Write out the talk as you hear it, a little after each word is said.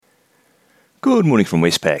Good morning from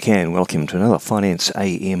Westpac and welcome to another Finance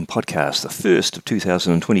AM podcast, the first of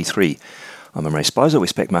 2023. I'm Ray Spicer,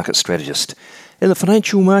 Westpac Market Strategist. In the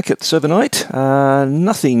financial markets overnight,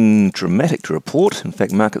 nothing dramatic to report. In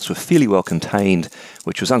fact, markets were fairly well contained,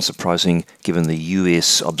 which was unsurprising given the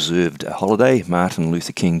US observed a holiday, Martin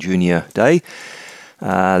Luther King Jr. Day.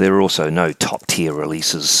 There were also no top-tier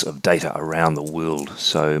releases of data around the world,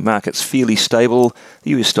 so markets fairly stable. The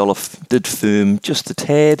US dollar did firm just a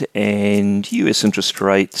tad, and US interest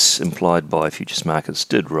rates implied by futures markets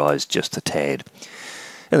did rise just a tad.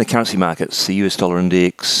 In the currency markets, the US dollar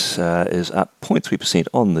index is up 0.3%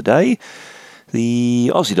 on the day.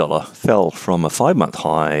 The Aussie dollar fell from a 5-month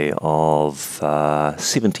high of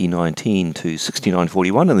 70.19 to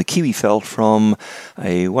 69.41, and the Kiwi fell from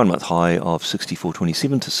a 1-month high of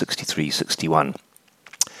 64.27 to 63.61.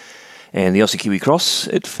 And the Aussie Kiwi cross,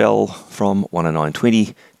 it fell from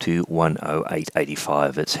 109.20 to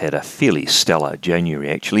 108.85. It's had a fairly stellar January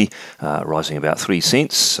actually, rising about 3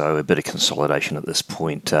 cents, so a bit of consolidation at this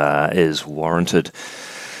point is warranted.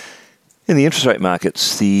 In the interest rate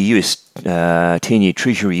markets, the US 10-year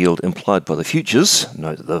Treasury yield implied by the futures,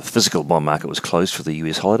 note that the physical bond market was closed for the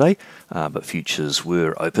US holiday, but futures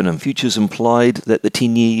were open, and futures implied that the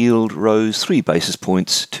 10-year yield rose 3 basis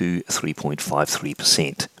points to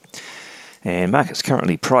 3.53%. And markets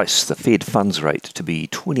currently price the Fed funds rate to be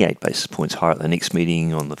 28 basis points higher at the next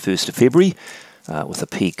meeting on the 1st of February, with a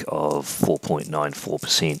peak of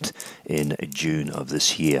 4.94% in June of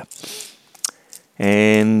this year.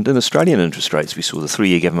 And in Australian interest rates, we saw the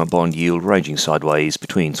 3-year government bond yield ranging sideways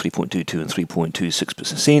between 3.22 and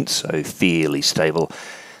 3.26%, so fairly stable.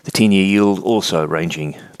 The 10-year yield also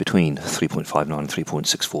ranging between 3.59 and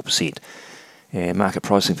 3.64%. And market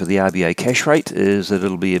pricing for the RBA cash rate is that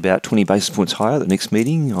it'll be about 20 basis points higher at the next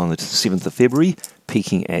meeting on the 7th of February,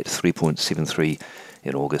 peaking at 3.73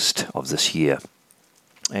 in August of this year.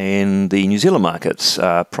 And the New Zealand markets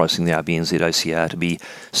are pricing the RBNZ OCR to be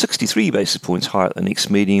 63 basis points higher at the next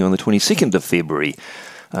meeting on the 22nd of February,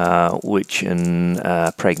 which in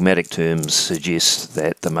pragmatic terms suggests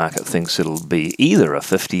that the market thinks it'll be either a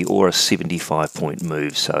 50 or a 75-point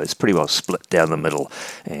move. So it's pretty well split down the middle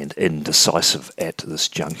and indecisive at this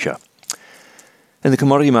juncture. In the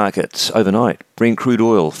commodity markets overnight, Brent crude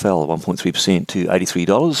oil fell 1.3% to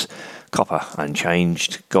 $83. Copper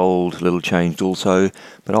unchanged, gold little changed also,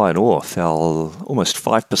 but iron ore fell almost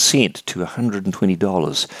 5% to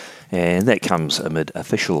 $120, and that comes amid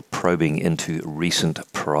official probing into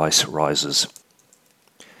recent price rises.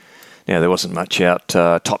 Now, there wasn't much out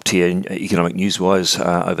top-tier economic news-wise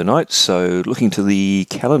overnight, so looking to the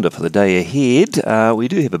calendar for the day ahead, we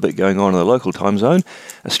do have a bit going on in the local time zone.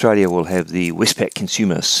 Australia will have the Westpac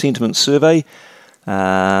Consumer Sentiment Survey.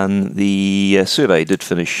 The survey did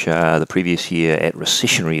finish the previous year at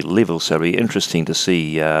recessionary levels, so it'll be interesting to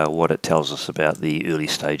see what it tells us about the early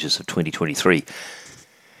stages of 2023.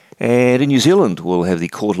 And in New Zealand, we'll have the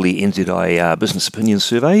quarterly NZI Business Opinion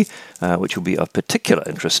Survey, which will be of particular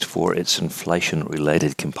interest for its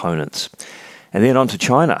inflation-related components. And then on to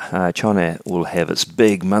China. China will have its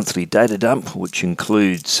big monthly data dump, which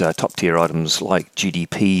includes top-tier items like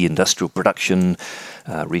GDP, industrial production,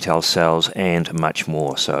 retail sales, and much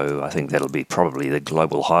more. So I think that'll be probably the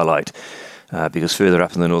global highlight. Because further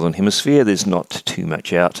up in the Northern Hemisphere, there's not too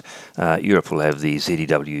much out. Europe will have the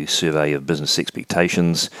ZEW survey of business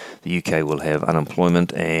expectations. The UK will have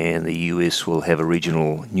unemployment, and the US will have a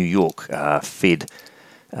regional New York Fed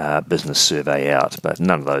business survey out, but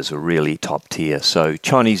none of those are really top tier. So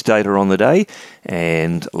Chinese data on the day,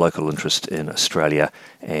 and local interest in Australia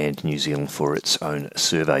and New Zealand for its own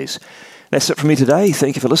surveys. That's it from me today.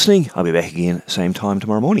 Thank you for listening. I'll be back again same time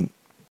tomorrow morning.